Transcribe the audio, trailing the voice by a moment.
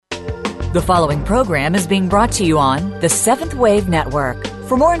The following program is being brought to you on the Seventh Wave Network.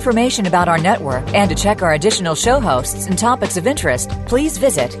 For more information about our network and to check our additional show hosts and topics of interest, please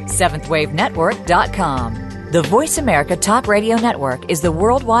visit seventhwavenetwork.com. The Voice America Talk Radio Network is the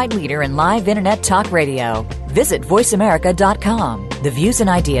worldwide leader in live Internet talk radio. Visit voiceamerica.com. The views and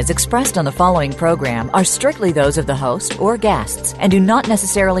ideas expressed on the following program are strictly those of the host or guests and do not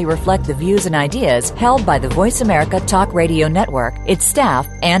necessarily reflect the views and ideas held by the Voice America Talk Radio Network, its staff,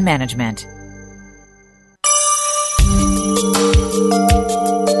 and management.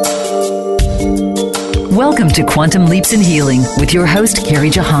 Welcome to Quantum Leaps in Healing with your host, Carrie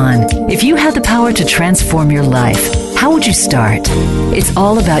Jahan. If you had the power to transform your life, how would you start? It's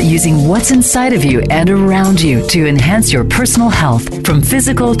all about using what's inside of you and around you to enhance your personal health from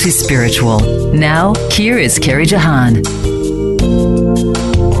physical to spiritual. Now, here is Carrie Jahan.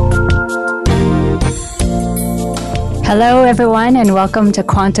 Hello, everyone, and welcome to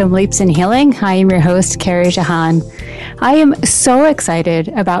Quantum Leaps in Healing. I am your host, Carrie Jahan. I am so excited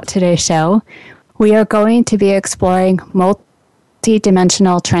about today's show. We are going to be exploring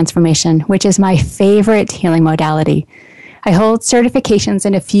multidimensional transformation, which is my favorite healing modality. I hold certifications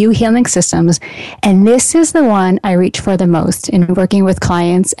in a few healing systems, and this is the one I reach for the most in working with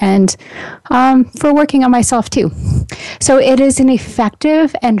clients and for working on myself too. So it is an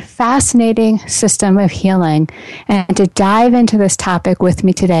effective and fascinating system of healing. And to dive into this topic with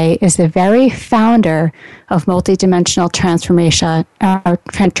me today is the very founder of Multidimensional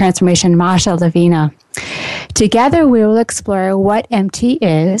Transformation, Masha Lavina. Together, we will explore what MT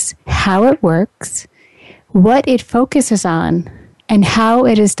is, how it works, what it focuses on, and how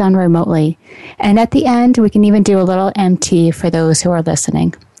it is done remotely. And at the end, we can even do a little MT for those who are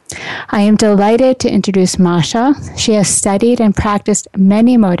listening. I am delighted to introduce Masha. She has studied and practiced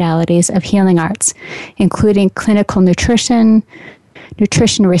many modalities of healing arts, including clinical nutrition,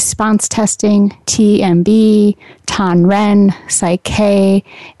 nutrition response testing, TMB, Tan-Ren, Psyche,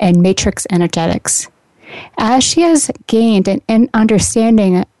 and matrix energetics. As she has gained an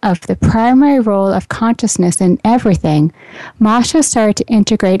understanding of the primary role of consciousness in everything, Masha started to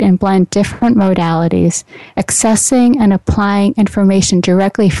integrate and blend different modalities, accessing and applying information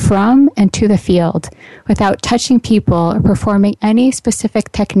directly from and to the field without touching people or performing any specific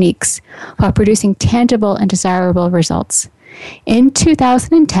techniques while producing tangible and desirable results. In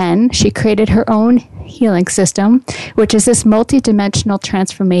 2010, she created her own healing system, which is this multidimensional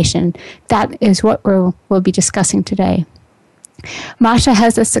transformation. That is what we'll be discussing today. Masha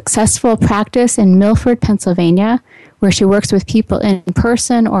has a successful practice in Milford, Pennsylvania, where she works with people in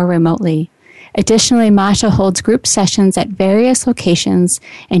person or remotely. Additionally, Masha holds group sessions at various locations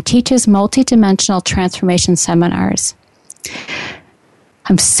and teaches multidimensional transformation seminars.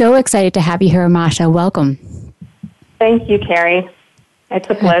 I'm so excited to have you here, Masha. Welcome. Thank you, Carrie. It's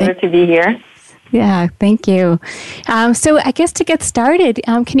a pleasure to be here. Yeah, thank you. So I guess to get started,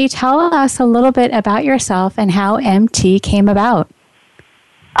 can you tell us a little bit about yourself and how MT came about?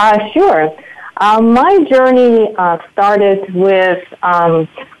 Sure. My journey started with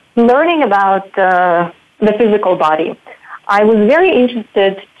learning about the physical body. I was very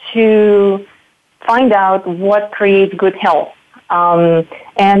interested to find out what creates good health.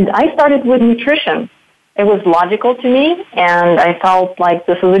 And I started with nutrition. It was logical to me, and I felt like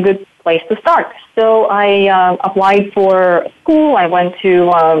this was a good place to start. So I applied for school. I went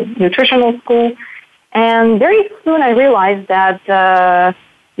to nutritional school, and very soon I realized that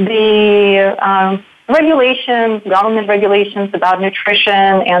the regulations, government regulations about nutrition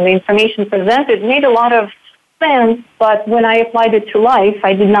and the information presented made a lot of sense, but when I applied it to life,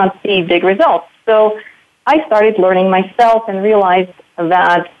 I did not see big results. So I started learning myself and realized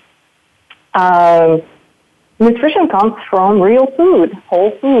that nutrition comes from real food,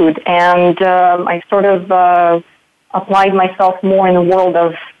 whole food, and I sort of applied myself more in the world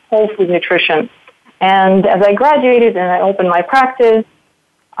of whole food nutrition. And as I graduated and I opened my practice,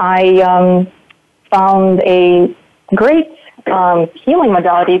 I found a great healing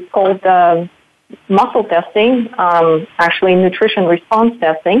modality called muscle testing, actually nutrition response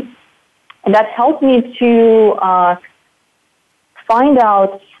testing, and that helped me to find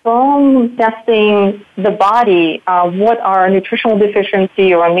out from testing the body, what are nutritional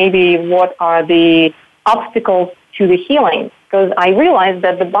deficiency or maybe what are the obstacles to the healing. Because I realized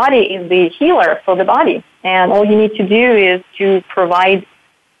that the body is the healer for the body. And all you need to do is to provide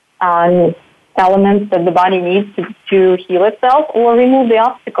elements that the body needs to heal itself or remove the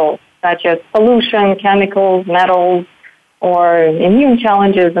obstacles, such as pollution, chemicals, metals, or immune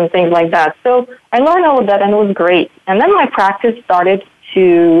challenges and things like that. So I learned all of that and it was great. And then my practice started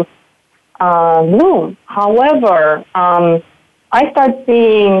to bloom. However, I started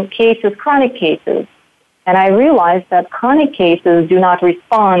seeing cases, chronic cases, and I realized that chronic cases do not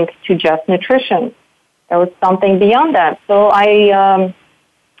respond to just nutrition. There was something beyond that. So I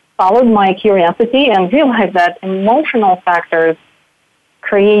followed my curiosity and realized that emotional factors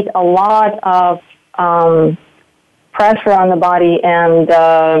create a lot of pressure on the body, and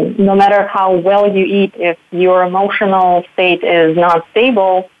no matter how well you eat, if your emotional state is not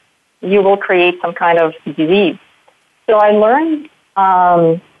stable, you will create some kind of disease. So I learned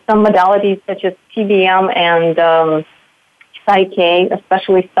some modalities such as TBM and Psych-K,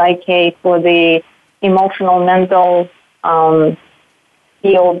 especially Psych-K for the emotional, mental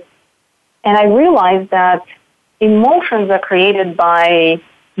field. And I realized that emotions are created by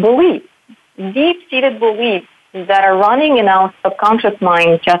beliefs, deep-seated beliefs that are running in our subconscious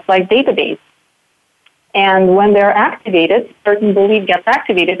mind just like database. And when they're activated, certain belief gets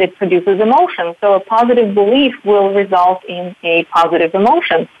activated, it produces emotion. So a positive belief will result in a positive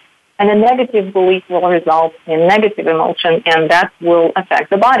emotion, and a negative belief will result in negative emotion, and that will affect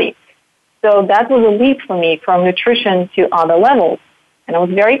the body. So that was a leap for me from nutrition to other levels. And I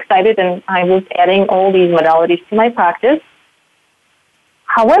was very excited, and I was adding all these modalities to my practice.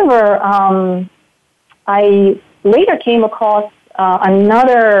 However, I later came across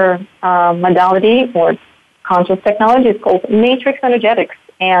another modality or conscious technology. It's called matrix energetics.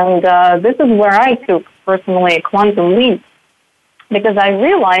 And this is where I took, personally, a quantum leap, because I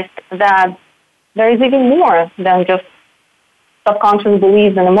realized that there is even more than just subconscious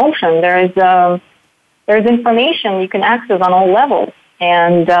beliefs and emotion. There's information you can access on all levels.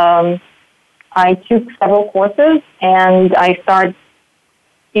 And I took several courses, and I started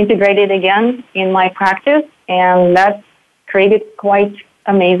integrated again in my practice, and that created quite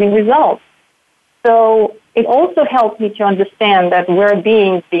amazing results. So it also helped me to understand that we're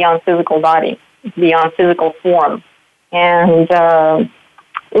beings beyond physical body, beyond physical form. And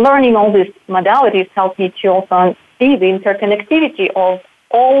learning all these modalities helped me to also see the interconnectivity of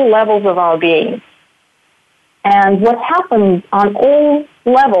all levels of our being. And what happens on all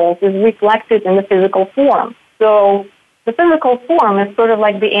levels is reflected in the physical form. So the physical form is sort of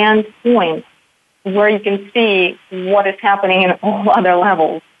like the end point where you can see what is happening in all other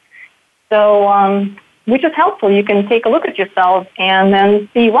levels. So, which is helpful. You can take a look at yourself and then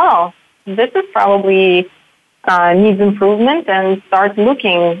see, wow, this is probably needs improvement, and start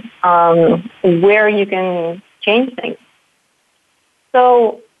looking where you can change things.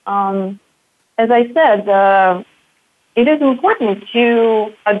 So, as I said, it is important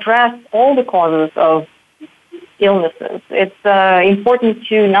to address all the causes of illnesses. It's important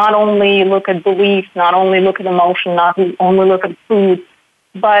to not only look at beliefs, not only look at emotion, not only look at food,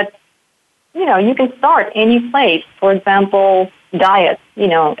 but, you can start any place. For example, diet,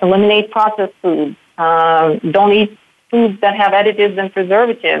 eliminate processed foods. Don't eat foods that have additives and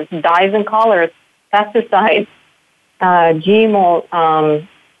preservatives, dyes and colors, pesticides, GMO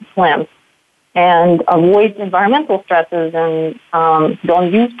plants, and avoid environmental stresses, and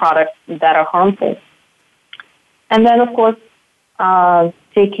don't use products that are harmful. And then, of course,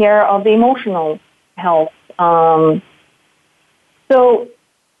 take care of the emotional health. So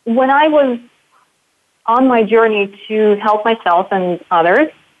when I was on my journey to help myself and others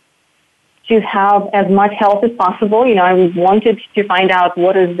to have as much health as possible, I wanted to find out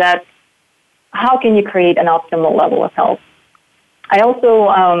what is that, how can you create an optimal level of health? I also,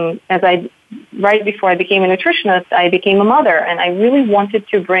 right before I became a nutritionist, I became a mother, and I really wanted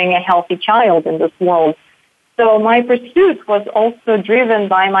to bring a healthy child in this world. So my pursuit was also driven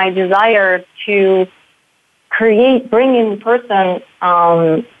by my desire to bring in person,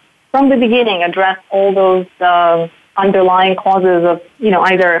 from the beginning, address all those underlying causes of,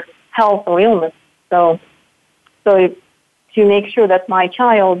 either health or illness. So to make sure that my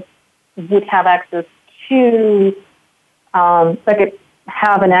child would have access to, so I could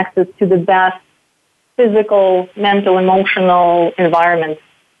have an access to the best physical, mental, emotional environment.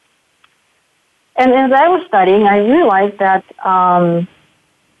 And as I was studying, I realized that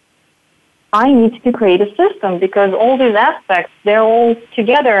I need to create a system, because all these aspects, they're all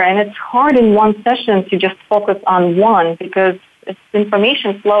together, and it's hard in one session to just focus on one, because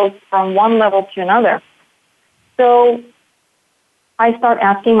information flows from one level to another. So I start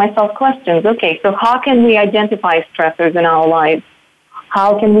asking myself questions. Okay, so how can we identify stressors in our lives?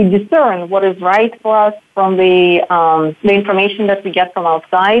 How can we discern what is right for us from the information that we get from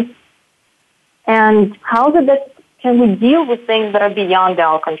outside? And how can we deal with things that are beyond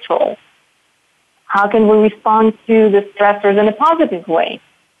our control? How can we respond to the stressors in a positive way?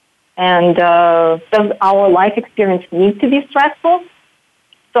 And does our life experience need to be stressful?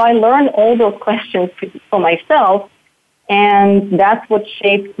 So I learned all those questions for myself, And that's what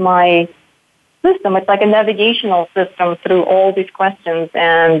shaped my system. It's like a navigational system through all these questions.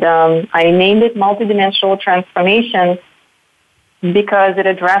 And I named it Multidimensional Transformation because it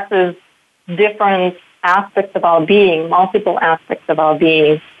addresses different aspects of our being, multiple aspects of our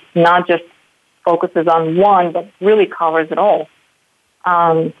being, not just focuses on one, but really covers it all.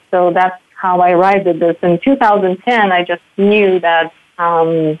 So that's how I arrived at this. In 2010, I just knew that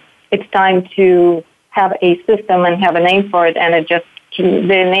it's time to have a system and have a name for it, and the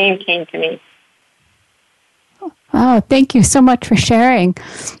name came to me. Oh, thank you so much for sharing.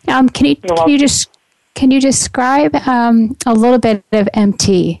 Can you describe a little bit of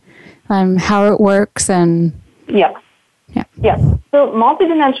MT, how it works and? Yeah. So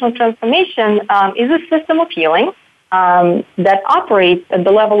multidimensional transformation is a system of healing that operates at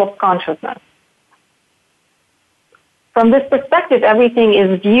the level of consciousness. From this perspective, everything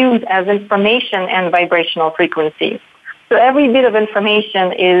is viewed as information and vibrational frequency. So every bit of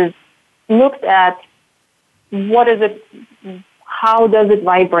information is looked at. What is it? How does it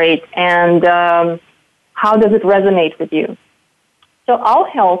vibrate? And how does it resonate with you? So our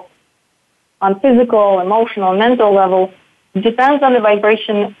health on physical, emotional, mental level depends on the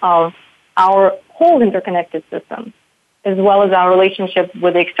vibration of our whole interconnected system, as well as our relationship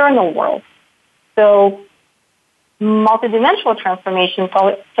with the external world. So multidimensional transformation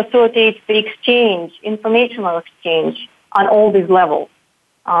facilitates the exchange, informational exchange on all these levels,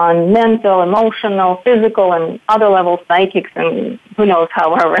 on mental, emotional, physical, and other levels, psychics, and who knows,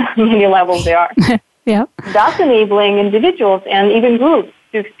 however many levels there are. Yeah. Thus enabling individuals and even groups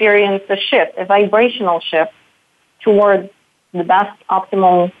to experience a shift, a vibrational shift towards the best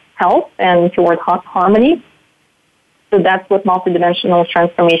optimal health and towards harmony. So that's what multidimensional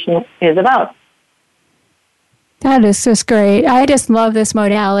transformation is about. That is just great. I just love this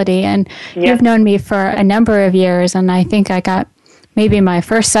modality, and you've known me for a number of years, and I think I got maybe my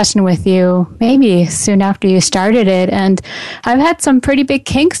first session with you maybe soon after you started it, and I've had some pretty big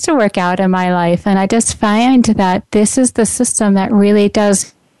kinks to work out in my life, and I just find that this is the system that really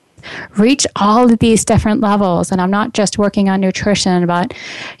does reach all of these different levels. And I'm not just working on nutrition, but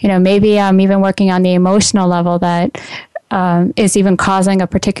maybe I'm even working on the emotional level that is even causing a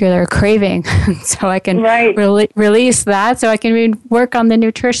particular craving. So I can release that, so I can work on the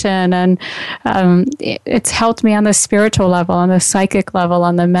nutrition. And it's helped me on the spiritual level, on the psychic level,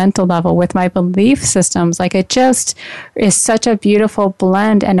 on the mental level with my belief systems. Like, it just is such a beautiful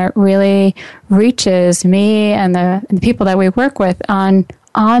blend, and it really reaches me and the people that we work with on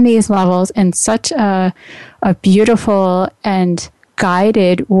these levels in such a beautiful and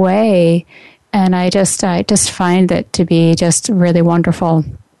guided way. And I just find it to be just really wonderful.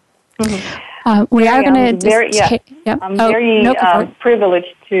 Mm-hmm. We are going to I'm very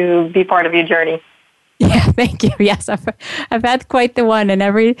privileged to be part of your journey. Yeah, thank you. Yes, I've had quite the one, and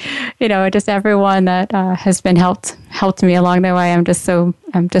everyone that has been helped me along the way. I'm just so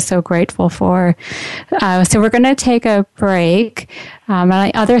grateful for. So we're going to take a break. On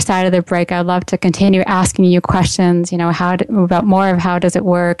the other side of the break, I'd love to continue asking you questions. About more of how does it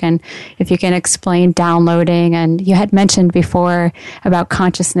work, and if you can explain downloading. And you had mentioned before about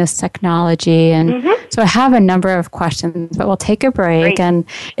consciousness technology, and so I have a number of questions. But we'll take a break, and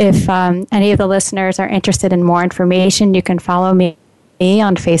if any of the listeners are interested in more information, you can follow me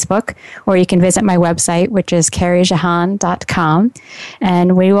on Facebook, or you can visit my website, which is carriejahan.com.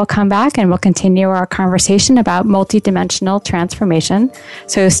 And we will come back and we'll continue our conversation about multidimensional transformation.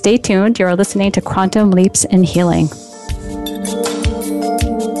 So stay tuned. You're listening to Quantum Leaps in Healing.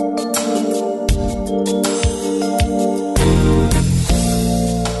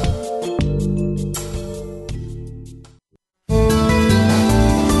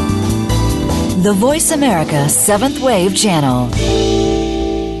 The Voice America 7th Wave Channel.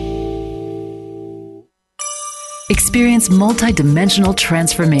 Experience multidimensional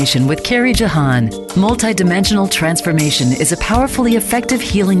transformation with Carrie Jahan. Multidimensional transformation is a powerfully effective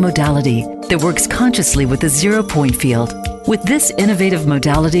healing modality that works consciously with a zero-point field. With this innovative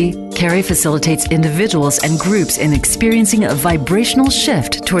modality, Carrie facilitates individuals and groups in experiencing a vibrational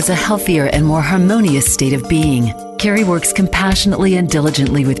shift towards a healthier and more harmonious state of being. Carrie works compassionately and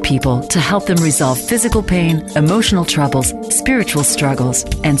diligently with people to help them resolve physical pain, emotional troubles, spiritual struggles,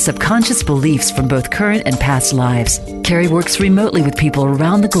 and subconscious beliefs from both current and past lives. Carrie works remotely with people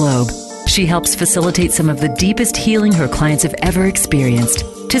around the globe. She helps facilitate some of the deepest healing her clients have ever experienced.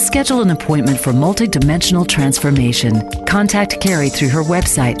 To schedule an appointment for multidimensional transformation, contact Carrie through her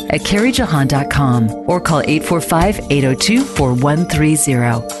website at carriejahan.com or call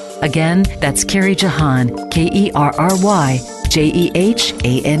 845-802-4130. Again, that's Carrie Jahan, Kerry, JEHANNE.com,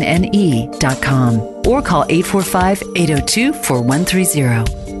 or call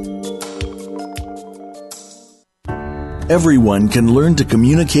 845-802-4130. Everyone can learn to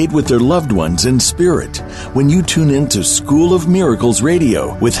communicate with their loved ones in spirit. When you tune into School of Miracles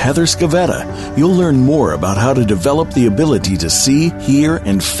Radio with Heather Scavetta, you'll learn more about how to develop the ability to see, hear,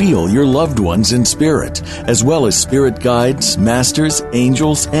 and feel your loved ones in spirit, as well as spirit guides, masters,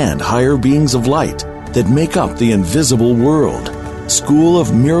 angels, and higher beings of light that make up the invisible world. School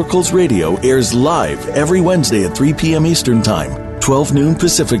of Miracles Radio airs live every Wednesday at 3 p.m. Eastern Time, 12 noon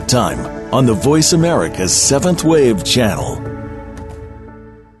Pacific Time, on the Voice America's 7th Wave channel.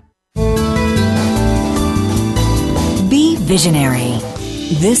 Be visionary.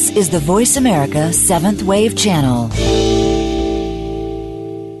 This is the Voice America 7th Wave channel.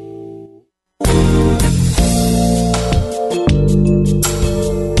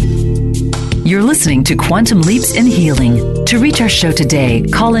 You're listening to Quantum Leaps in Healing. To reach our show today,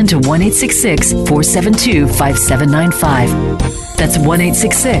 call into 1-866-472-5795. That's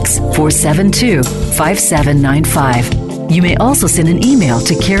 1-866-472-5795. You may also send an email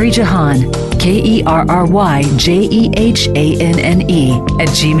to Carrie Jahan, KERRYJEHANNE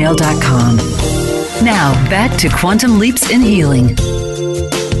 @gmail.com. Now, back to Quantum Leaps in Healing.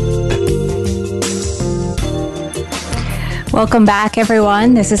 Welcome back,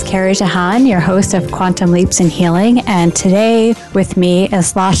 everyone. This is Carrie Jahan, your host of Quantum Leaps in Healing. And today with me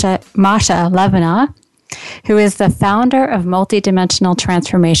is Masha Levina, who is the founder of Multidimensional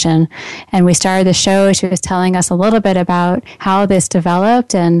Transformation. And we started the show, she was telling us a little bit about how this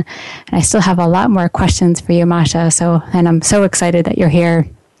developed, and I still have a lot more questions for you, Masha. And I'm so excited that you're here.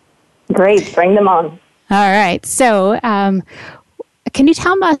 Great, bring them on. All right. So, can you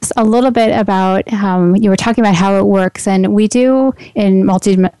tell us a little bit about, you were talking about how it works, and we do in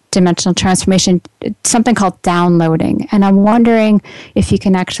Multidimensional Transformation something called downloading. And I'm wondering if you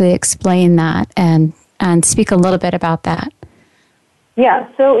can actually explain that and speak a little bit about that. Yeah,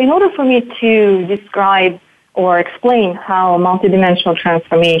 so in order for me to describe or explain how multidimensional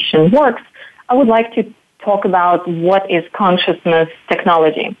transformation works, I would like to talk about what is consciousness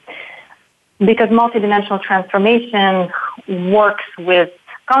technology. Because multidimensional transformation works with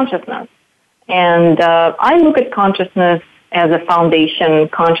consciousness. And I look at consciousness as a foundation,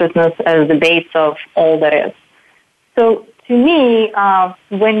 consciousness as the base of all that is. So to me,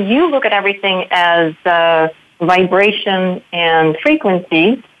 when you look at everything as vibration and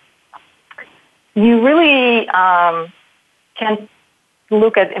frequency, you really can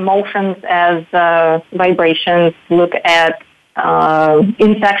look at emotions as vibrations, look at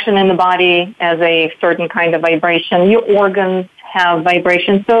infection in the body as a certain kind of vibration. Your organs have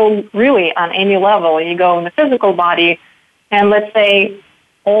vibration. So really, on any level, you go in the physical body, and let's say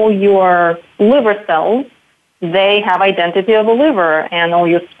all your liver cells, they have identity of a liver, and all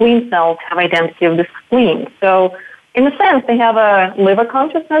your spleen cells have identity of the spleen. So in a sense, they have a liver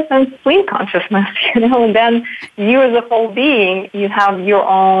consciousness and spleen consciousness, and then you as a whole being, you have your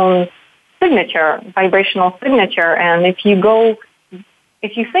own signature, vibrational signature. And if you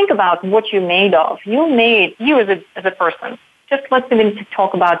think about what you're made of, you as a person, just let's even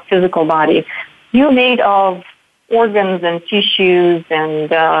talk about physical body, you're made of organs and tissues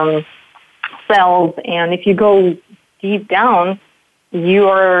and cells, and if you go deep down,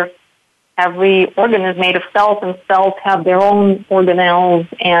 every organ is made of cells, and cells have their own organelles,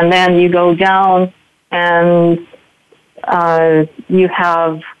 and then you go down and you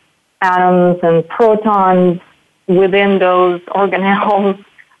have atoms and protons within those organelles,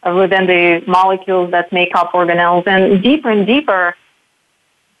 within the molecules that make up organelles, and deeper,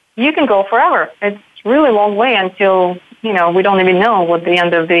 you can go forever. It's really a long way until, we don't even know what the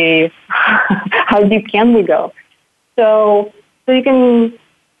end of how deep can we go. So you can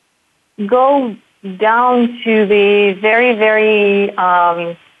go down to the very, very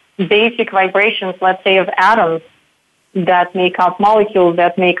basic vibrations, let's say, of atoms that make up molecules,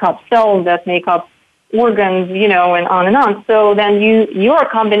 that make up cells, that make up organs, and on and on. So then you're a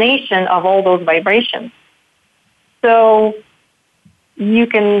combination of all those vibrations. So you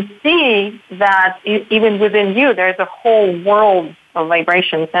can see that even within you, there's a whole world of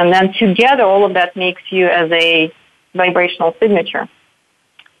vibrations. And then together, all of that makes you as a vibrational signature.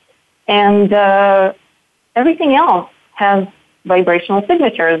 And everything else has vibrational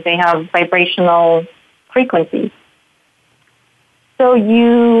signatures. They have vibrational frequencies. So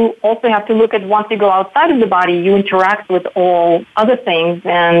you also have to look at, once you go outside of the body, you interact with all other things,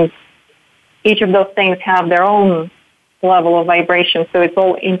 and each of those things have their own level of vibration. So it's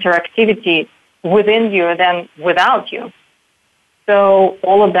all interactivity within you and then without you. So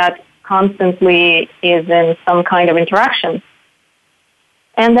all of that constantly is in some kind of interaction.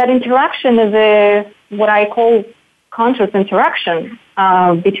 And that interaction is what I call conscious interaction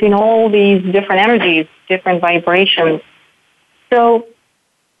between all these different energies, different vibrations. So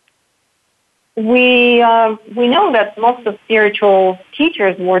we know that most of spiritual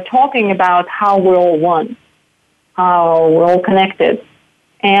teachers were talking about how we're all one, how we're all connected.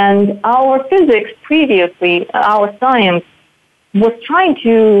 And our physics previously, our science, was trying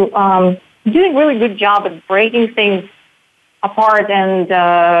to do a really good job at breaking things apart and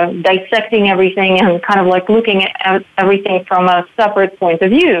dissecting everything and kind of like looking at everything from a separate point of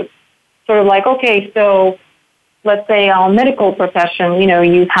view. Sort of like, okay, so let's say our medical profession,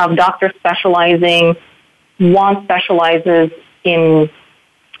 you have doctors specializing, one specializes in,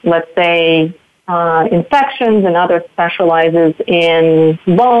 let's say, infections, and other specializes in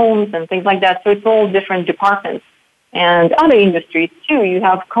bones and things like that. So it's all different departments. And other industries, too, you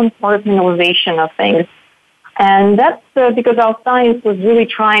have compartmentalization of things. And that's because our science was really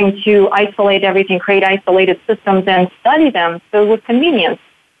trying to isolate everything, create isolated systems and study them, so it was convenient.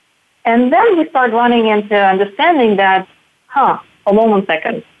 And then we start running into understanding that, hold on one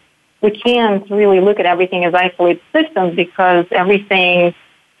second, we can't really look at everything as isolated systems because everything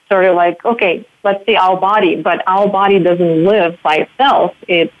sort of like, okay, let's say our body, but our body doesn't live by itself.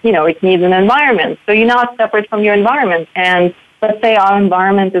 It needs an environment. So you're not separate from your environment. And let's say our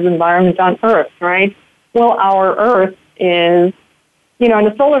environment is environment on Earth, right? Well, our Earth is, in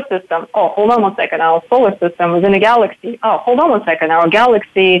the solar system. Oh, hold on one second. Our solar system is in a galaxy. Oh, hold on one second. Our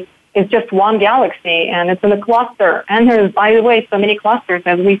galaxy is just one galaxy, and it's in a cluster. And there's, by the way, so many clusters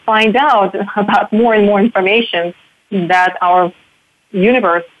as we find out about more and more information that our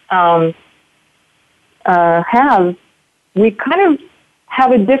universe has. We kind of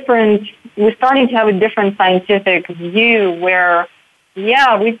have we're starting to have a different scientific view where,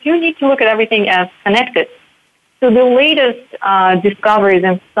 we do need to look at everything as connected. So the latest discoveries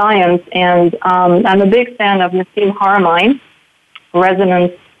in science, and I'm a big fan of Nassim Haramein,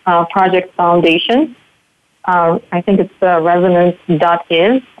 Resonance Project Foundation. I think it's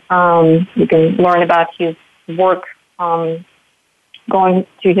resonance.is. You can learn about his work going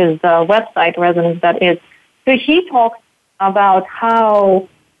to his website, resonance.is. So he talks about how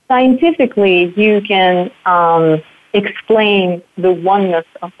scientifically you can explain the oneness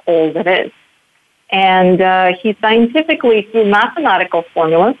of all that is. And he scientifically, through mathematical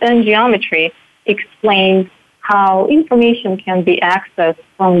formulas and geometry, explains how information can be accessed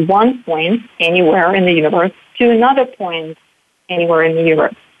from one point anywhere in the universe to another point anywhere in the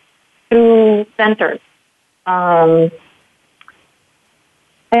universe through centers. And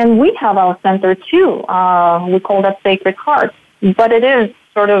we have our center too. We call that sacred heart. But it is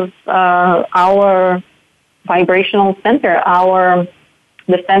sort of our vibrational center,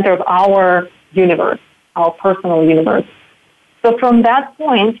 the center of our universe, our personal universe. So from that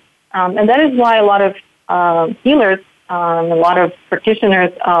point, and that is why a lot of healers, a lot of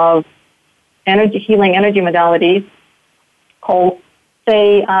practitioners of healing energy modalities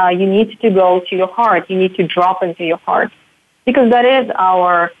say you need to go to your heart, you need to drop into your heart, because that is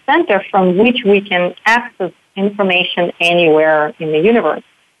our center from which we can access information anywhere in the universe.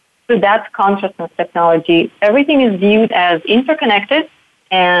 So that's consciousness technology. Everything is viewed as interconnected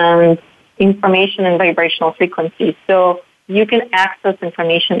and information and vibrational frequencies. So you can access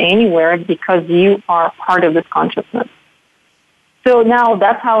information anywhere because you are part of this consciousness. So now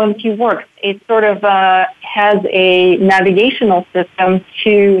that's how MP works. It sort of has a navigational system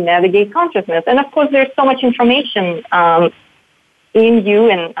to navigate consciousness. And of course, there's so much information in you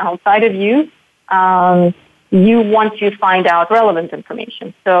and outside of you. You want to find out relevant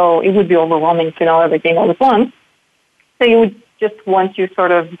information. So it would be overwhelming to know everything all at once. So you would just want to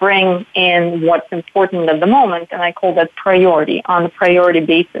sort of bring in what's important at the moment, and I call that priority, on a priority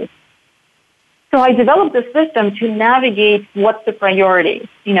basis. So I developed a system to navigate what's the priority.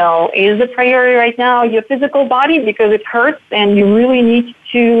 Is the priority right now your physical body because it hurts and you really need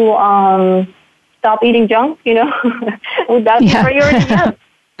to stop eating junk? Would that be priority? Yes.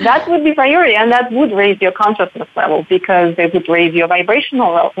 That would be priority, and that would raise your consciousness level because it would raise your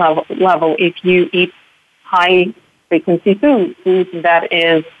vibrational level if you eat high-frequency food that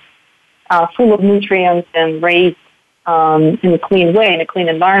is full of nutrients and raised in a clean way, in a clean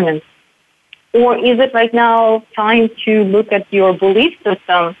environment. Or is it right now time to look at your belief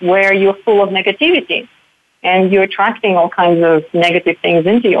system where you're full of negativity and you're attracting all kinds of negative things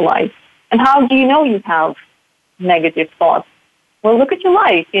into your life? And how do you know you have negative thoughts? Well, look at your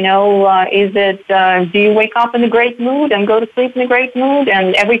life. Is it, do you wake up in a great mood and go to sleep in a great mood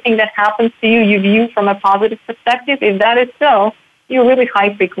and everything that happens to you, you view from a positive perspective? If that is so, you're a really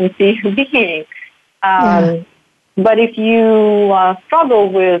high frequency being. But if you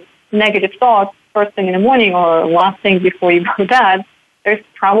struggle with negative thoughts first thing in the morning or last thing before you go to bed, there's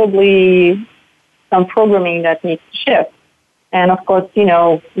probably some programming that needs to shift. And of course,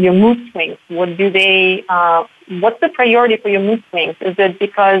 your mood swings. What's the priority for your mood swings? Is it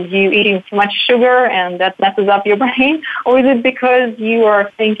because you're eating too much sugar and that messes up your brain? Or is it because you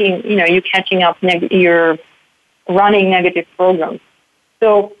are thinking, you're catching up, you're running negative programs?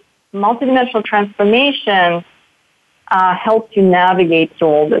 So multidimensional transformation helps you navigate through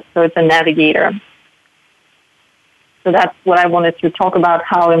all this. So it's a navigator. So that's what I wanted to talk about,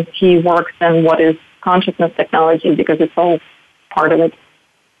 how MT works and what is consciousness technology, because it's all part of it.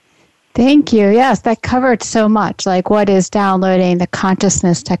 Thank you. Yes, that covered so much, like what is downloading the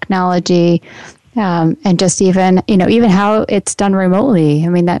consciousness technology, and just even how it's done remotely. I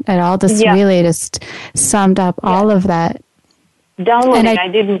mean, that all this really just summed up all of that. Downloading, I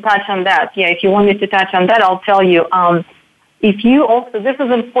didn't touch on that. Yeah, if you want me to touch on that, I'll tell you. If you also, this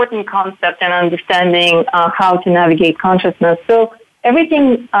is an important concept in understanding how to navigate consciousness. So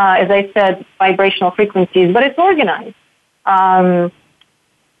everything, as I said, vibrational frequencies, but it's organized.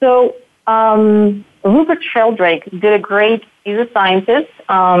 Rupert Sheldrake he's a scientist,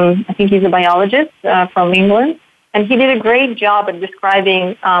 I think he's a biologist from England, and he did a great job at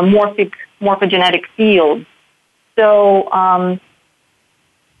describing morphogenetic fields. So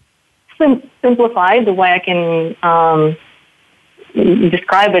simplified, the way I can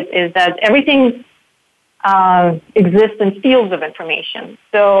describe it is that everything exists in fields of information.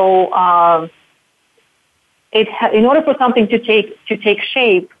 So in order for something to take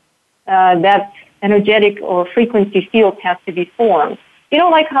shape, that energetic or frequency field has to be formed.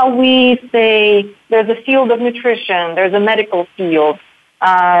 Like how we say there's a field of nutrition, there's a medical field,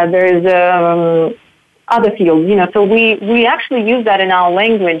 there's other fields. So we actually use that in our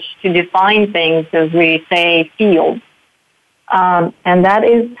language to define things as we say fields. And that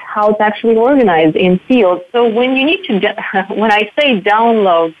is how it's actually organized in fields. So when you need to, when I say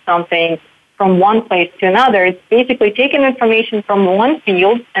download something from one place to another, it's basically taking information from one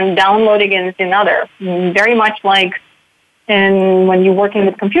field and downloading it into another. Very much like when you're working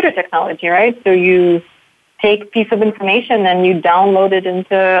with computer technology, right? So you take a piece of information and you download it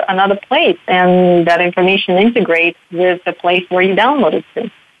into another place, and that information integrates with the place where you downloaded it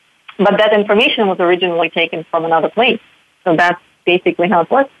to. But that information was originally taken from another place. So that's basically how it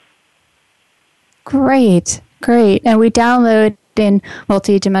works. Great. And we download in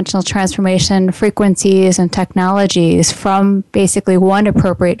multidimensional transformation frequencies and technologies from basically one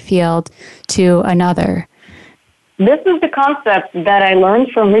appropriate field to another. This is the concept that I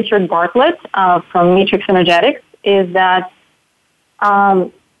learned from Richard Bartlett from Matrix Energetics, is that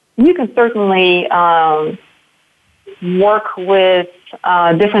you can certainly work with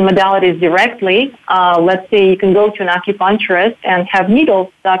different modalities directly. Let's say you can go to an acupuncturist and have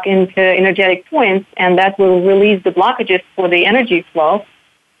needles stuck into energetic points, and that will release the blockages for the energy flow.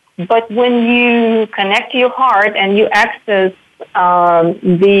 But when you connect to your heart and you access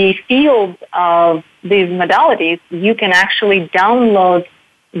the field of these modalities, you can actually download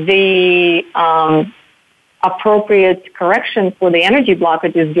the appropriate correction for the energy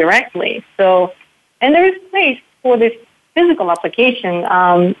blockages directly. So, and there is place for this physical application.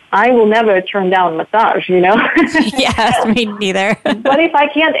 I will never turn down massage, Yes, me neither. But if I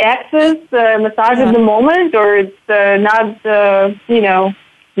can't access massage at the moment, or it's not,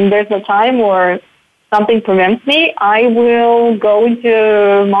 there's no time or something prevents me, I will go into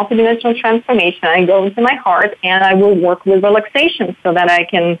multidimensional transformation. I go into my heart and I will work with relaxation so that I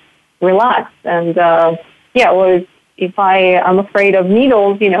can relax. And, or if I'm afraid of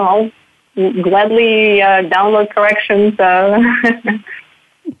needles, I'll gladly download corrections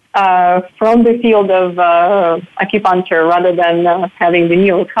from the field of acupuncture rather than having the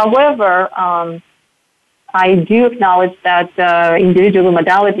needles. However, I do acknowledge that individual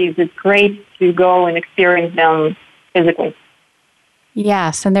modalities, it's great to go and experience them physically.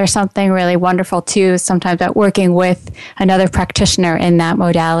 Yes, and there's something really wonderful too sometimes about working with another practitioner in that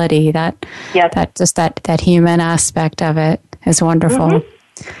modality. That human aspect of it is wonderful.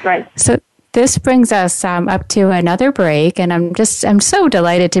 Mm-hmm. Right. So this brings us up to another break, and I'm so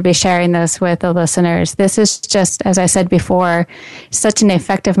delighted to be sharing this with the listeners. This is just, as I said before, such an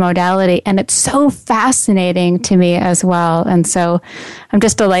effective modality, and it's so fascinating to me as well. And so I'm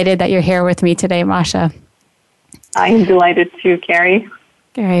just delighted that you're here with me today, Masha. I'm delighted too, Carrie.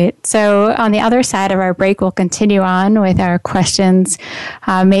 Great. So on the other side of our break, we'll continue on with our questions.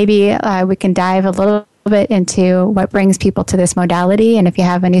 Maybe we can dive a little bit into what brings people to this modality, and if you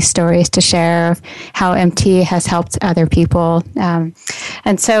have any stories to share of how MT has helped other people.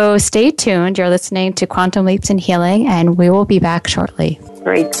 And so stay tuned. You're listening to Quantum Leaps in Healing, and we will be back shortly.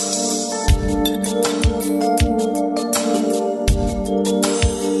 Great.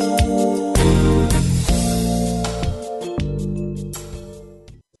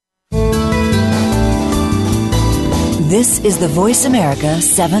 This is the Voice America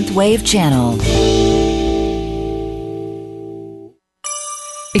 7th Wave Channel.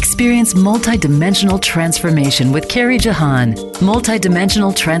 Experience multidimensional transformation with Carrie Jahan.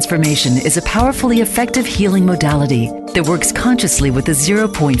 Multidimensional transformation is a powerfully effective healing modality that works consciously with the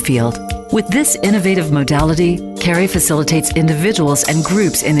 0-point field. With this innovative modality, Carrie facilitates individuals and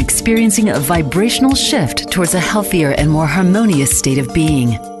groups in experiencing a vibrational shift towards a healthier and more harmonious state of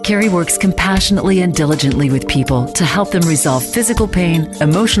being. Carrie works compassionately and diligently with people to help them resolve physical pain,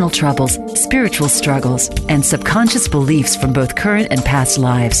 emotional troubles, spiritual struggles, and subconscious beliefs from both current and past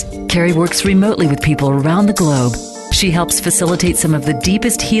lives. Carrie works remotely with people around the globe. She helps facilitate some of the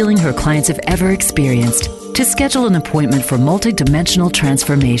deepest healing her clients have ever experienced. To schedule an appointment for multidimensional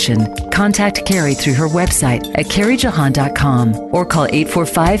transformation, contact Carrie through her website at carriejahan.com or call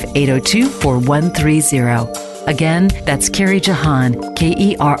 845-802-4130. Again, that's Carrie Jahan,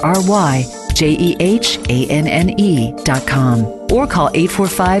 KerryJahanne.com, or call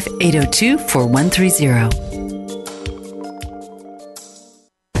 845-802-4130.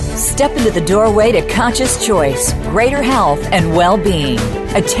 Step into the doorway to conscious choice, greater health, and well-being.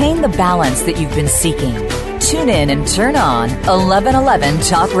 Attain the balance that you've been seeking. Tune in and turn on 1111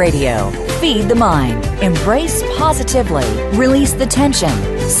 Talk Radio. Feed the mind. Embrace positively. Release the tension.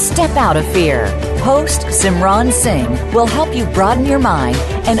 Step out of fear. Host Simran Singh will help you broaden your mind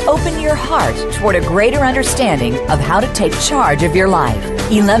and open your heart toward a greater understanding of how to take charge of your life.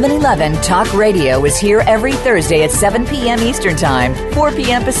 1111 Talk Radio is here every Thursday at 7 p.m. Eastern Time, 4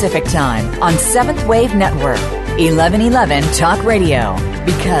 p.m. Pacific Time on 7th Wave Network. 1111 Talk Radio,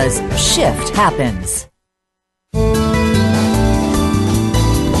 because shift happens.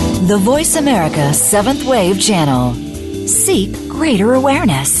 The Voice America 7th Wave Channel. Seek greater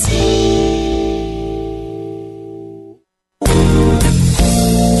awareness.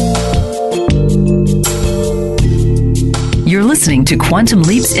 You're listening to Quantum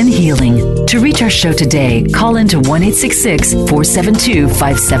Leaps in Healing. To reach our show today, call into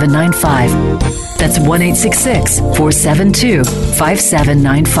 1-866-472-5795. That's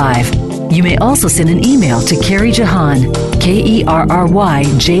 1-866-472-5795. You may also send an email to Carrie Jahan, KerryJahanne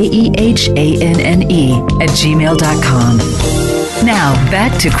 @gmail.com. Now,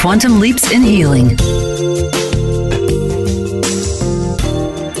 back to Quantum Leaps in Healing.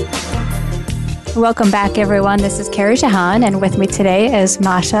 Welcome back, everyone. This is Carrie Jahan, and with me today is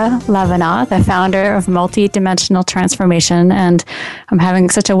Masha Levana, the founder of Multidimensional Transformation, and I'm having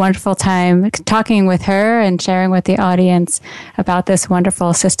such a wonderful time talking with her and sharing with the audience about this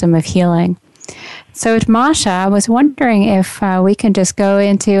wonderful system of healing. So, Masha, I was wondering if we can just go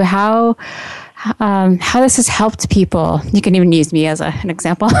into how this has helped people. You can even use me as an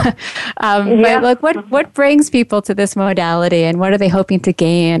example. But like, what brings people to this modality, and what are they hoping to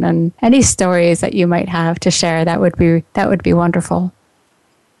gain? And any stories that you might have to share, that would be wonderful.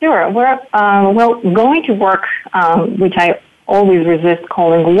 Sure. Well, going to work, which I always resist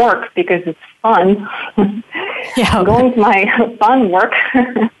calling work because it's fun. Yeah. Going to my fun work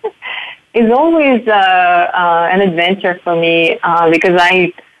is always an adventure for me because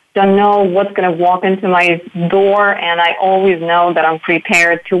I don't know what's going to walk into my door, and I always know that I'm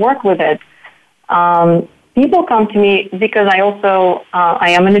prepared to work with it. People come to me because I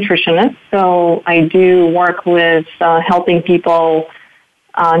am a nutritionist, so I do work with helping people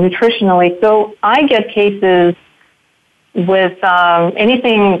nutritionally. So I get cases with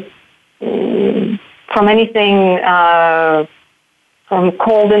anything from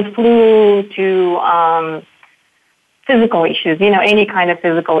cold and flu to physical issues, any kind of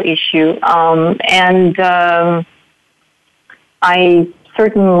physical issue. I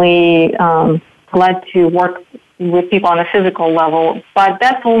certainly glad to work with people on a physical level, but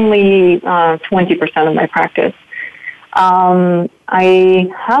that's only 20% of my practice. I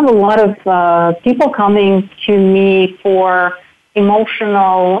have a lot of people coming to me for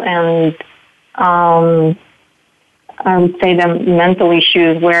emotional and I would say them mental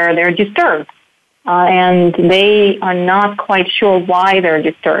issues where they're disturbed. And they are not quite sure why they're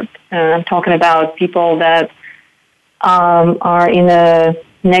disturbed. I'm talking about people that are in a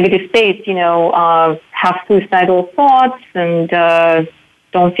negative state, have suicidal thoughts and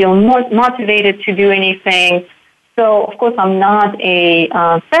don't feel motivated to do anything. So, of course, I'm not a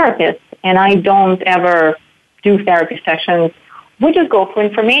therapist, and I don't ever do therapy sessions. We just go for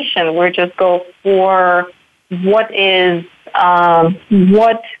information. We just go for what information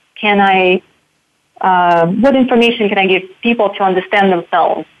can I give people to understand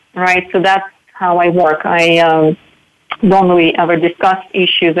themselves, right? So that's how I work. I don't really ever discuss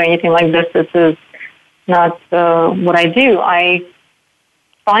issues or anything like this. This is not what I do. I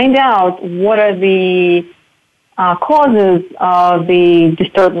find out what are the causes of the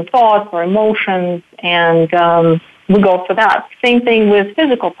disturbing thoughts or emotions, and we go for that. Same thing with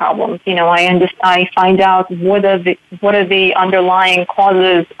physical problems. I find out what are the underlying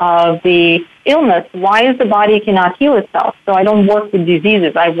causes of the illness. Why is the body cannot heal itself? So I don't work with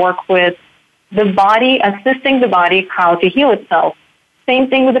diseases. I work with the body, assisting the body how to heal itself. Same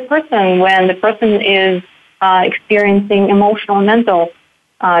thing with the person. When the person is experiencing emotional and mental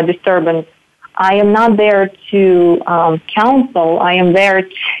disturbance, I am not there to counsel. I am there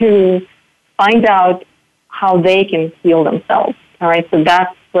to find out how they can heal themselves. All right, so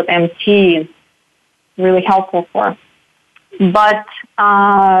that's what MT is really helpful for. But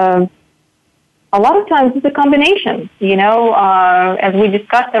a lot of times it's a combination. As we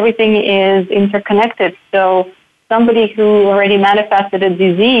discussed, everything is interconnected. So somebody who already manifested a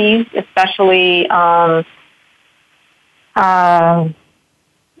disease, especially a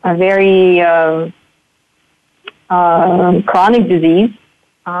very chronic disease,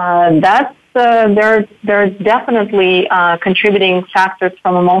 there are definitely contributing factors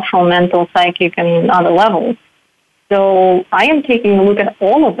from emotional, mental, psychic, and other levels. So I am taking a look at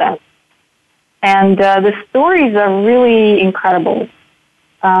all of that. And the stories are really incredible.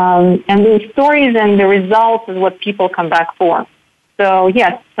 And the stories and the results is what people come back for. So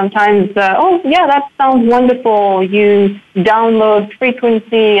yes, sometimes, that sounds wonderful. You download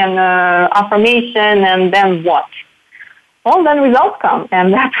frequency and affirmation, and then what? Well, then results come,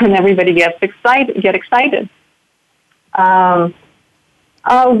 and that's when everybody gets excited.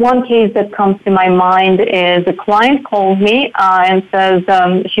 One case that comes to my mind is a client calls me and says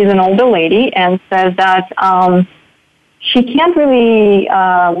she's an older lady and says that she can't really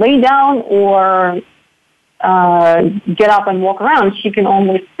lay down or get up and walk around. She can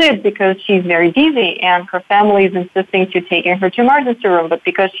only sit because she's very dizzy, and her family is insisting to taking her to emergency room. But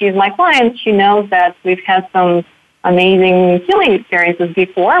because she's my client, she knows that we've had some amazing healing experiences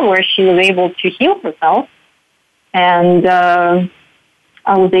before where she was able to heal herself, and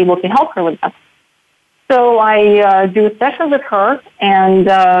I was able to help her with that. So I do a session with her, and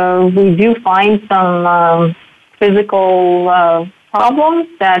we do find some physical problems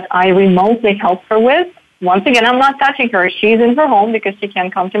that I remotely help her with. Once again, I'm not touching her. She's in her home because she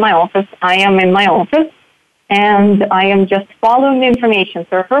can't come to my office. I am in my office, and I am just following the information.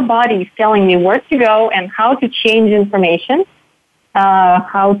 So her body is telling me where to go and how to change information,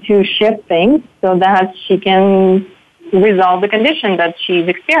 how to shift things so that she can resolve the condition that she's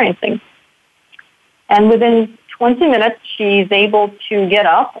experiencing. And within 20 minutes, she's able to get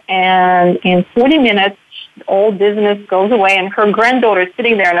up, and in 40 minutes, all dizziness goes away, and her granddaughter is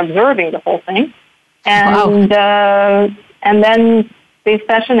sitting there and observing the whole thing. And wow. And then the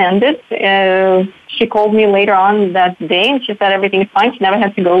session ended. She called me later on that day, and she said everything is fine. She never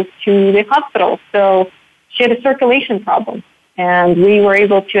had to go to the hospital. So she had a circulation problem, and we were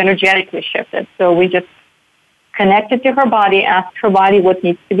able to energetically shift it. So we just connected to her body, asked her body what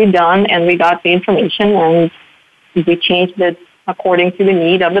needs to be done, and we got the information, and we changed it according to the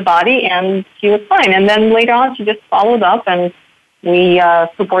need of the body, and she was fine. And then later on, she just followed up, and we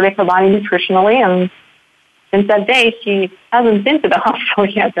supported her body nutritionally, and since that day, she hasn't been to the hospital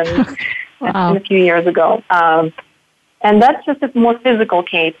yet, and that's been a few years ago. And that's just a more physical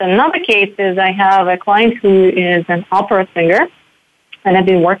case. Another case is I have a client who is an opera singer, and I've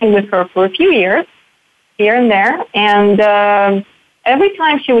been working with her for a few years, here and there, and every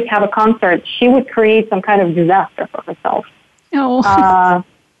time she would have a concert, she would create some kind of disaster for herself.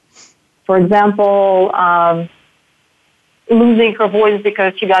 For example, losing her voice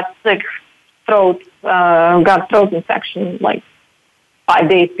because she got sick, throat infection like 5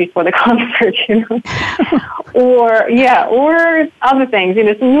 days before the concert, or other things.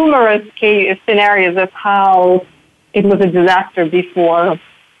 There's numerous scenarios of how it was a disaster before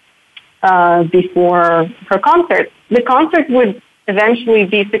her concert. The concert would eventually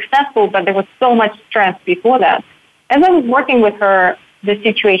be successful, but there was so much stress before that. As I was working with her, the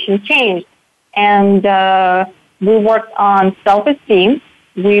situation changed, and we worked on self-esteem.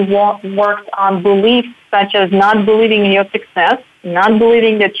 We worked on beliefs such as not believing in your success, not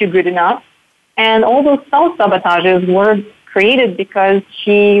believing that you're good enough, and all those self-sabotages were created because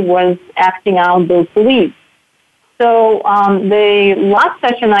she was acting out those beliefs. So the last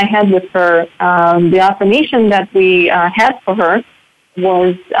session I had with her, the affirmation that we had for her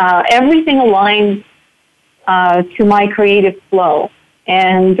was everything aligned to my creative flow.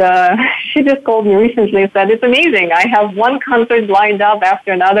 And she just called me recently and said, it's amazing. I have one concert lined up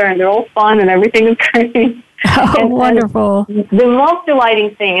after another, and they're all fun, and everything is great. Oh, wonderful. And the most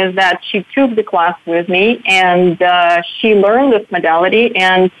delighting thing is that she took the class with me, and she learned this modality,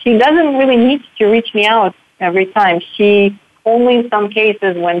 and she doesn't really need to reach me out every time. She only in some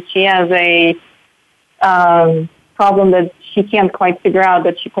cases when she has a problem that she can't quite figure out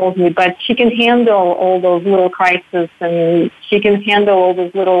that she calls me, but she can handle all those little crises, and she can handle all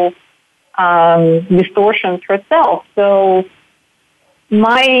those little distortions herself. So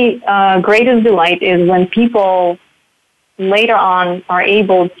my greatest delight is when people later on are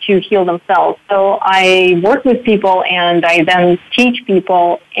able to heal themselves. So I work with people and I then teach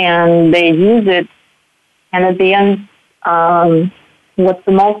people and they use it. And at the end, what's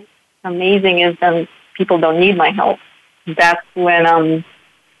the most amazing is then people don't need my help. That's when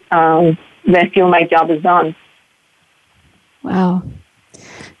they feel my job is done. Wow.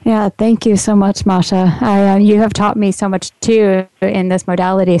 Yeah, thank you so much, Masha. You have taught me so much, too, in this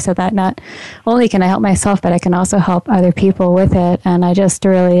modality, so that not only can I help myself, but I can also help other people with it. And I just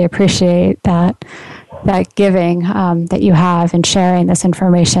really appreciate that giving that you have in sharing this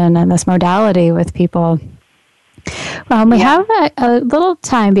information and this modality with people. We have a little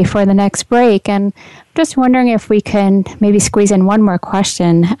time before the next break, and I'm just wondering if we can maybe squeeze in one more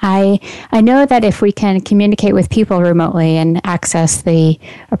question. I know that if we can communicate with people remotely and access the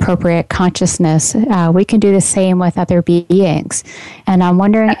appropriate consciousness, we can do the same with other beings. And I'm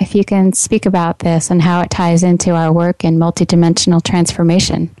wondering if you can speak about this and how it ties into our work in multidimensional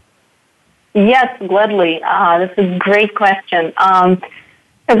transformation. Yes, gladly. This is a great question.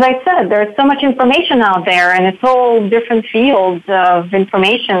 As I said, there's so much information out there, and it's all different fields of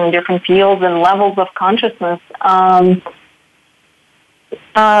information, different fields and levels of consciousness.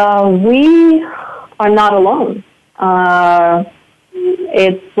 We are not alone. We're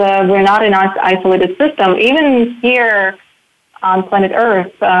not in an isolated system. Even here on planet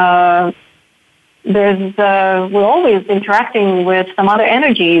Earth, we're always interacting with some other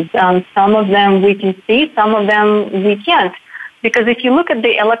energies. Some of them we can see, some of them we can't. Because if you look at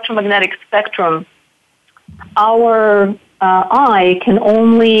the electromagnetic spectrum, our eye can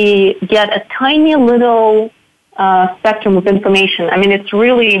only get a tiny little spectrum of information. I mean, it's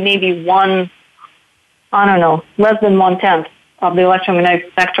really maybe less than 1/10 of the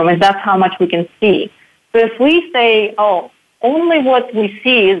electromagnetic spectrum, and that's how much we can see. So if we say, only what we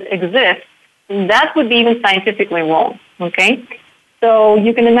see exists, that would be even scientifically wrong, okay? So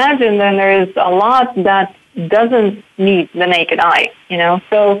you can imagine then there is a lot that doesn't meet the naked eye,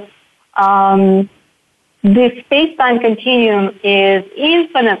 So the space-time continuum is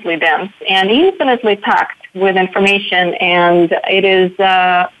infinitely dense and infinitely packed with information, and it is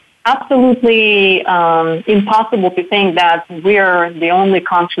absolutely impossible to think that we're the only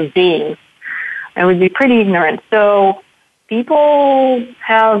conscious beings. It would be pretty ignorant. So people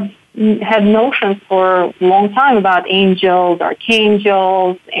have had notions for a long time about angels,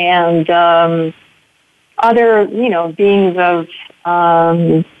 archangels, and other, beings of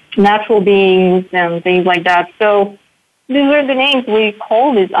natural beings and things like that. So these are the names we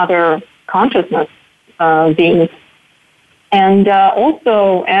call these other consciousness beings. And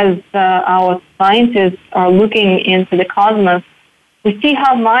also, as our scientists are looking into the cosmos, we see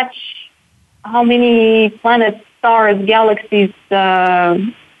how many planets, stars, galaxies are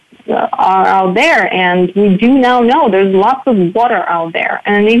out there. And we do now know there's lots of water out there.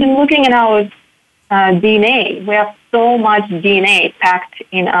 And even looking at our DNA. We have so much DNA packed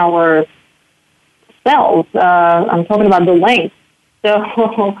in our cells. I'm talking about the length. So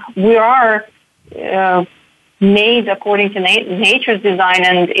we are made according to nature's design,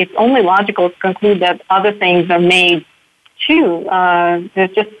 and it's only logical to conclude that other things are made too.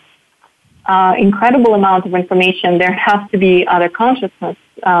 There's just incredible amount of information. There has to be other consciousness,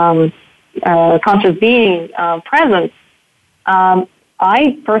 conscious being present.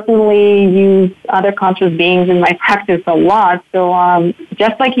 I personally use other conscious beings in my practice a lot. So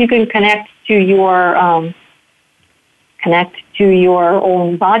just like you can connect to your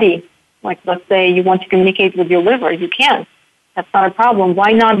own body, like let's say you want to communicate with your liver, you can. That's not a problem.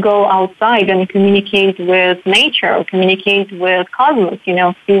 Why not go outside and communicate with nature or communicate with cosmos?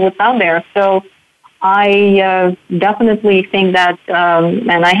 See what's out there. So I definitely think that,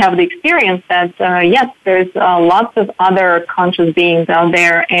 and I have the experience that, yes, there's lots of other conscious beings out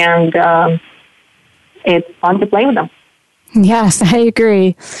there, and it's fun to play with them. Yes, I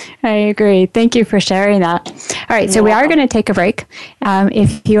agree. Thank you for sharing that. All right, so we are going to take a break.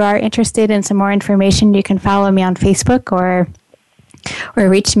 If you are interested in some more information, you can follow me on Facebook or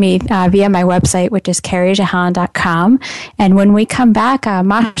reach me via my website, which is carriejahan.com. And when we come back,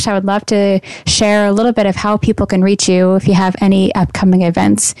 Masha, I would love to share a little bit of how people can reach you if you have any upcoming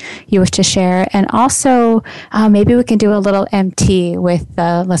events you wish to share. And also, maybe we can do a little MT with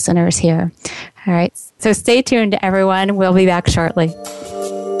the listeners here. All right, so stay tuned, everyone. We'll be back shortly.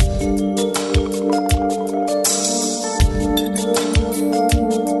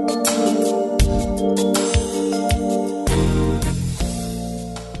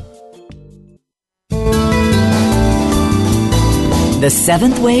 The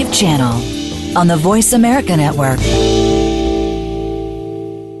Seventh Wave Channel on the Voice America Network.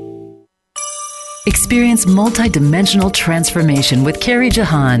 Experience multidimensional transformation with Carrie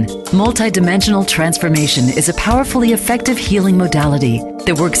Jahan. Multidimensional transformation is a powerfully effective healing modality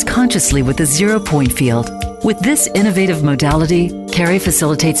that works consciously with the zero-point field. With this innovative modality, Carrie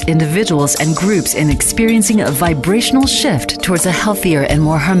facilitates individuals and groups in experiencing a vibrational shift towards a healthier and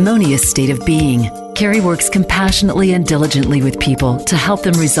more harmonious state of being. Carrie works compassionately and diligently with people to help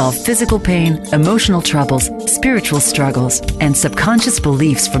them resolve physical pain, emotional troubles, spiritual struggles, and subconscious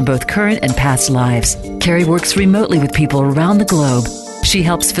beliefs from both current and past lives. Carrie works remotely with people around the globe. She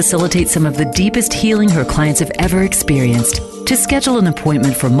helps facilitate some of the deepest healing her clients have ever experienced. To schedule an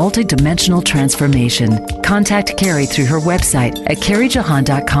appointment for multidimensional transformation, contact Carrie through her website at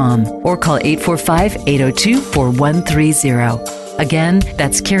carriejahan.com or call 845-802-4130. Again,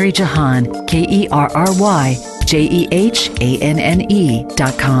 that's Carrie Jahan,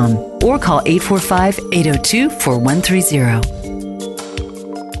 KerrieJahanne.com, or call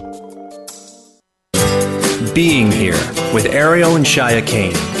 845-802-4130. Being Here with Ariel and Shia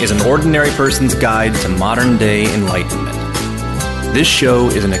Kane is an ordinary person's guide to modern-day enlightenment. This show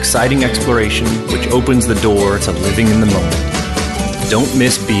is an exciting exploration which opens the door to living in the moment. Don't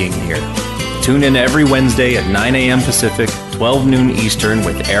miss Being Here. Tune in every Wednesday at 9 a.m. Pacific, 12 noon Eastern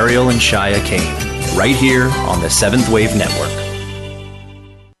with Ariel and Shia Kane, right here on the Seventh Wave Network.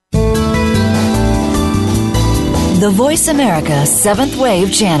 The Voice America Seventh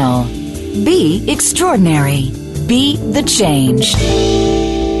Wave Channel. Be extraordinary. Be the change.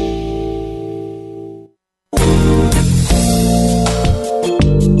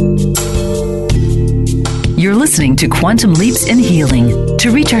 You're listening to Quantum Leaps in Healing. To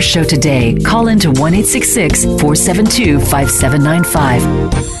reach our show today, call into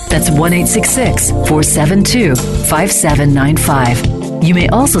 1-866-472-5795. That's 1-866-472-5795. You may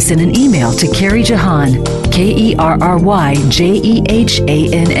also send an email to Carrie Jahan, KerrieJahanne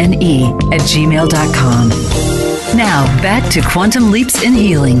 @gmail.com. Now, back to Quantum Leaps in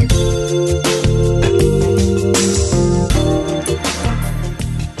Healing.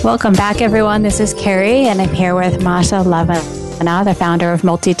 Welcome back, everyone. This is Carrie, and I'm here with Masha Levina, the founder of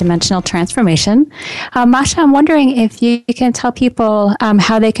Multidimensional Transformation. Masha, I'm wondering if you can tell people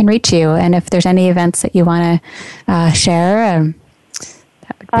how they can reach you, and if there's any events that you want to share.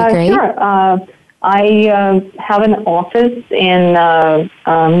 That would be great. Sure. I have an office in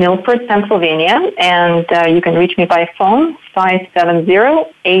Milford, Pennsylvania, and you can reach me by phone,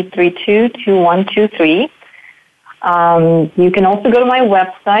 570-832-2123. You can also go to my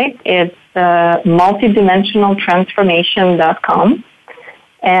website. It's multidimensionaltransformation.com.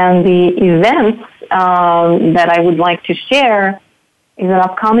 And the events that I would like to share is an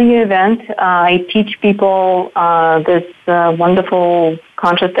upcoming event. I teach people this wonderful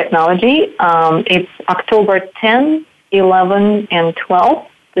conscious technology. It's October 10, 11, and 12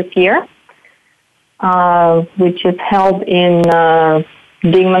 this year, which is held in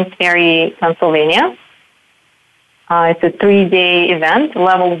Dingman's Ferry, Pennsylvania. It's a 3-day event.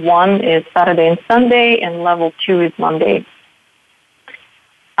 Level 1 is Saturday and Sunday, and level 2 is Monday.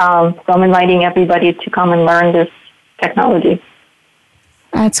 So I'm inviting everybody to come and learn this technology.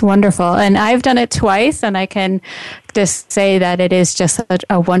 That's wonderful. And I've done it twice, and I can just say that it is just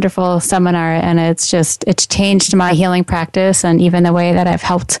a wonderful seminar, and it's changed my healing practice and even the way that I've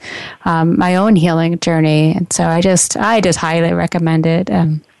helped my own healing journey. And so I just highly recommend it.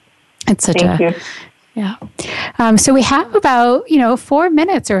 It's such Thank you. Yeah. So we have about, 4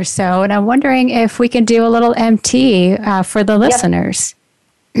 minutes or so, and I'm wondering if we can do a little MT for the listeners.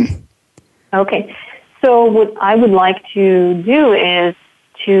 Okay. So what I would like to do is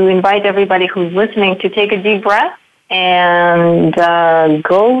to invite everybody who's listening to take a deep breath and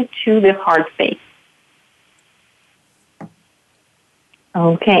go to the heart space.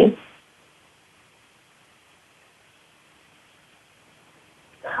 Okay.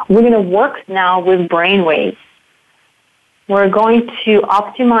 We're going to work now with brain waves. we're going to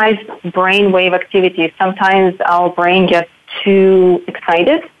optimize brainwave activity. Sometimes our brain gets too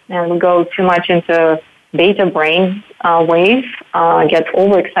excited and we go too much into beta brain wave, gets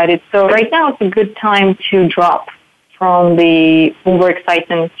overexcited. So right now it's a good time to drop from the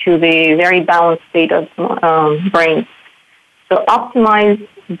overexcitement to the very balanced state of brain. So optimize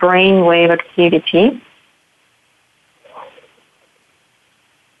brainwave activity.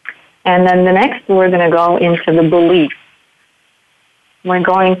 And then the next, we're going to go into the belief. We're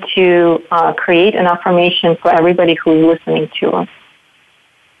going to create an affirmation for everybody who's listening to us.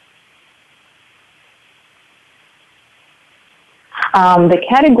 The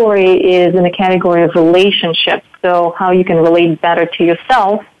category is in the category of relationships, so how you can relate better to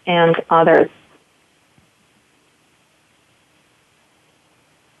yourself and others.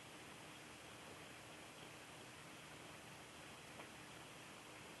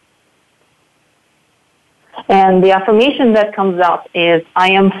 And the affirmation that comes up is,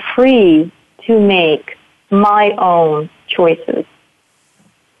 I am free to make my own choices.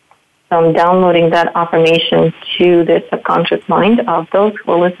 So I'm downloading that affirmation to the subconscious mind of those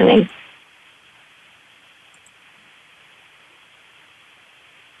who are listening.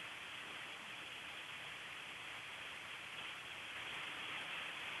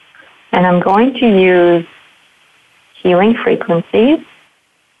 And I'm going to use healing frequencies.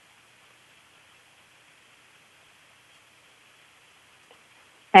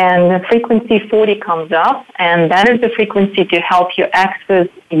 And the frequency 40 comes up, and that is the frequency to help you access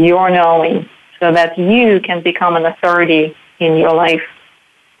your knowing so that you can become an authority in your life.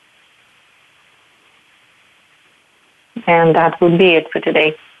 And that would be it for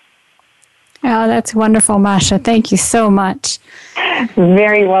today. Oh, that's wonderful, Masha. Thank you so much.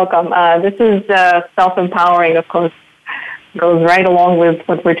 Very welcome. This is self-empowering, of course, goes right along with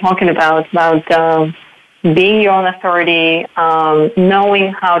what we're talking about being your own authority,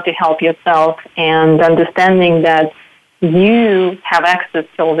 knowing how to help yourself, and understanding that you have access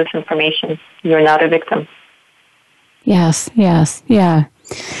to all this information. You're not a victim. Yes, yeah.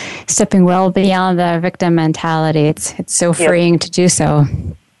 Stepping well beyond the victim mentality. It's so freeing to do so.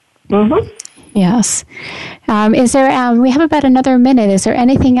 Mm-hmm. Yes. Is there? We have about another minute. Is there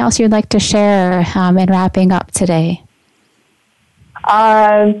anything else you'd like to share in wrapping up today?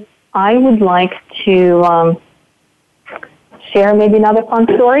 I would like to share maybe another fun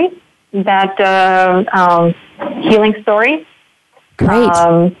story, that healing story. Great.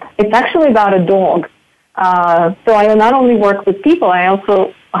 It's actually about a dog. So I not only work with people, I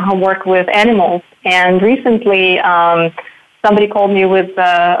also work with animals. And recently, somebody called me with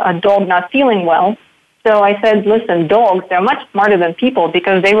a dog not feeling well. So I said, listen, dogs, they're much smarter than people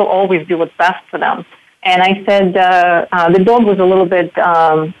because they will always do what's best for them. And I said the dog was a little bit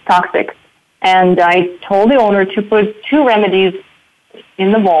toxic. And I told the owner to put 2 remedies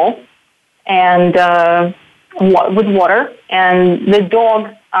in the bowl and with water. And the dog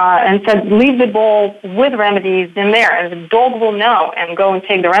and said, leave the bowl with remedies in there. And the dog will know and go and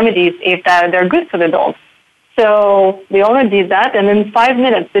take the remedies if they're good for the dog. So the owner did that, and in 5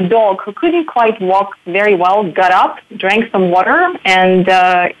 minutes, the dog, who couldn't quite walk very well, got up, drank some water, and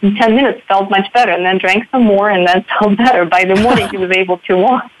in 10 minutes felt much better, and then drank some more, and then felt better. By the morning, he was able to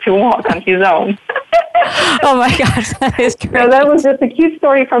walk on his own. Oh my gosh, that is great. So that was just a cute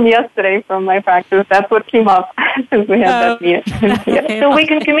story from yesterday from my practice. That's what came up since we had that meeting. So we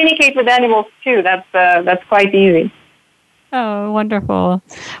can communicate with animals too. That's quite easy. Oh, wonderful.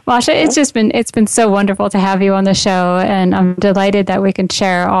 Masha, it's been so wonderful to have you on the show, and I'm delighted that we can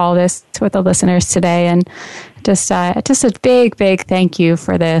share all this with the listeners today. And just a big, big thank you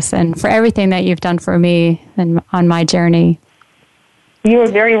for this and for everything that you've done for me and on my journey. You are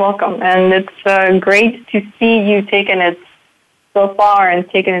very welcome, and it's great to see you taking it so far and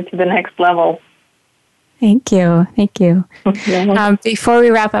taking it to the next level. Thank you. Before we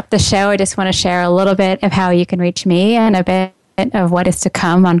wrap up the show, I just want to share a little bit of how you can reach me and a bit of what is to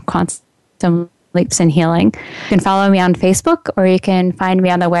come on Quantum Leaps in Healing. You can follow me on Facebook, or you can find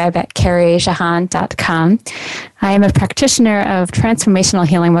me on the web at carriejahan.com. I am a practitioner of transformational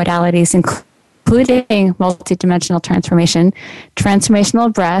healing modalities, including multidimensional transformation,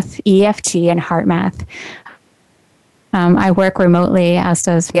 transformational breath, EFT, and heart math. I work remotely, as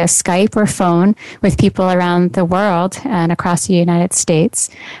does via Skype or phone, with people around the world and across the United States.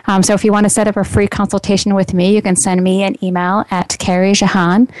 So if you want to set up a free consultation with me, you can send me an email at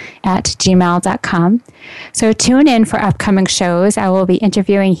carriejahan@gmail.com. So tune in for upcoming shows. I will be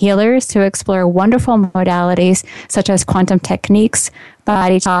interviewing healers to explore wonderful modalities such as quantum techniques,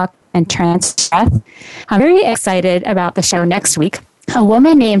 body talk, and trance breath. I'm very excited about the show next week. A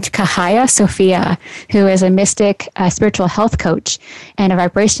woman named Kahaya Sophia, who is a mystic, spiritual health coach, and a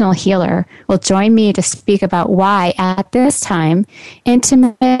vibrational healer, will join me to speak about why, at this time,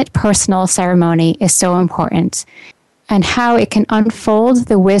 intimate personal ceremony is so important and how it can unfold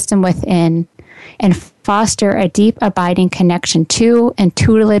the wisdom within and foster a deep, abiding connection to and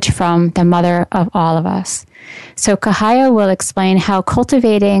tutelage from the mother of all of us. So Kahaya will explain how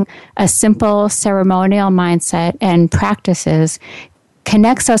cultivating a simple ceremonial mindset and practices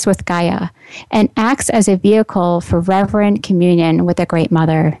connects us with Gaia and acts as a vehicle for reverent communion with the Great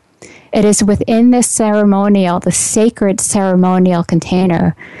Mother. It is within this ceremonial, the sacred ceremonial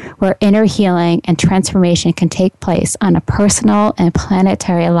container, where inner healing and transformation can take place on a personal and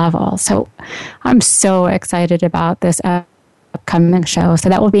planetary level. So I'm so excited about this upcoming show. So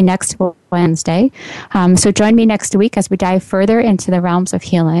that will be next Wednesday. So join me next week as we dive further into the realms of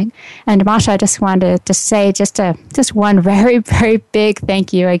healing. And Masha, I just wanted to say just one very, very big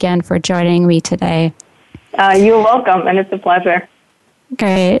thank you again for joining me today. You're welcome, and it's a pleasure.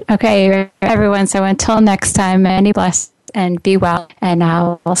 Great. Okay, everyone. So until next time, many blessings and be well. And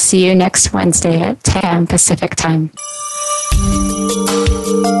I'll see you next Wednesday at 10 a.m. Pacific time.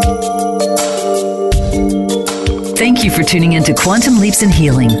 Thank you for tuning in to Quantum Leaps in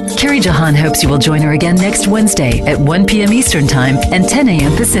Healing. Carrie Jahan hopes you will join her again next Wednesday at 1 p.m. Eastern Time and 10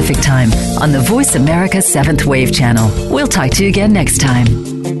 a.m. Pacific Time on the Voice America 7th Wave Channel. We'll talk to you again next time.